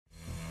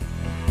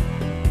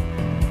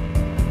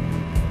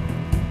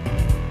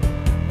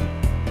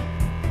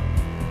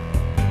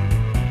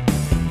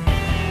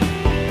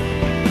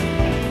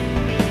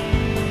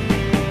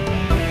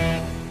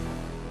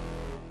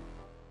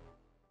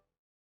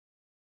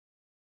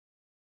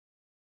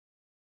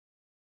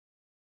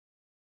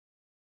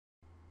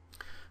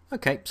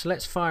Okay, so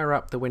let's fire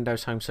up the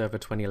Windows Home Server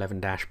 2011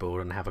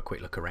 dashboard and have a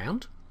quick look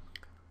around.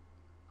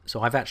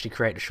 So I've actually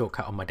created a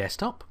shortcut on my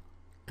desktop,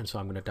 and so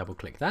I'm going to double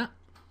click that.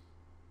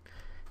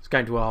 It's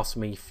going to ask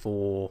me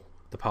for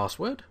the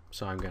password,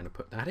 so I'm going to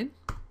put that in.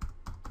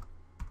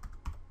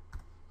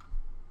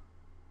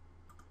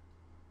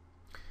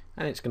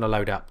 And it's going to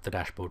load up the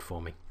dashboard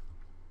for me.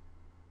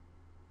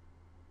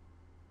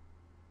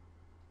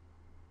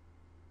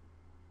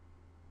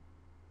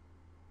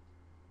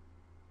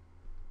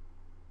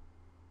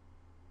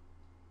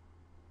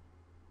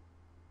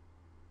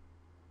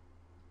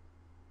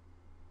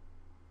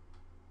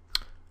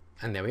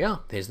 And there we are,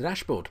 there's the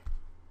dashboard.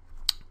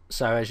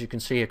 So as you can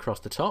see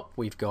across the top,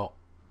 we've got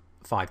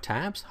 5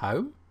 tabs: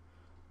 Home,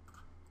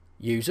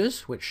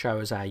 Users, which show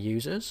us our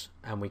users,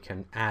 and we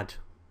can add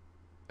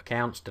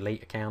accounts,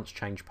 delete accounts,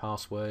 change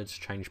passwords,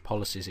 change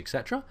policies,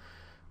 etc.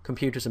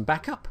 Computers and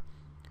Backup,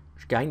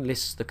 which again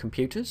lists the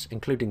computers,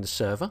 including the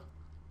server.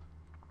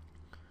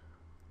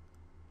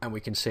 And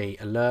we can see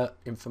alert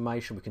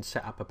information, we can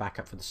set up a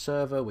backup for the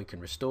server, we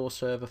can restore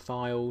server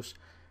files,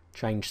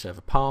 change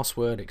server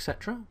password,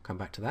 etc. Come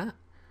back to that.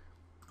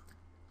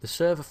 The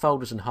server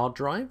folders and hard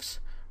drives.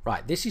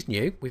 Right, this is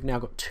new. We've now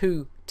got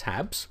 2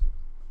 tabs.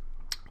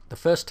 The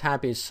first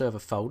tab is server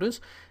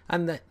folders,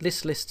 and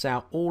this lists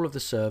out all of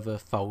the server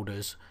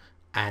folders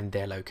and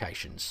their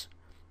locations.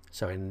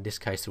 So in this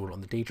case they're all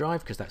on the D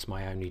drive because that's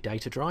my only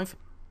data drive.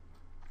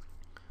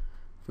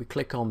 If we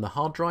click on the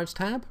hard drives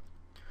tab,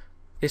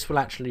 this will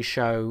actually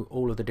show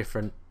all of the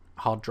different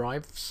hard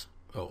drives,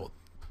 or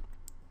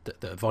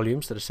the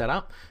volumes that are set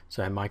up.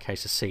 So in my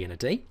case a C and a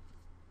D.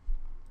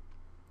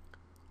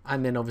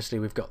 And then obviously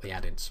we've got the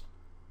add-ins.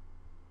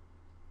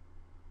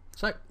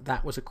 So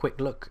that was a quick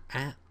look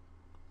at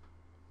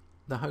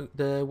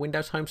the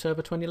Windows Home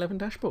Server 2011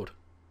 dashboard.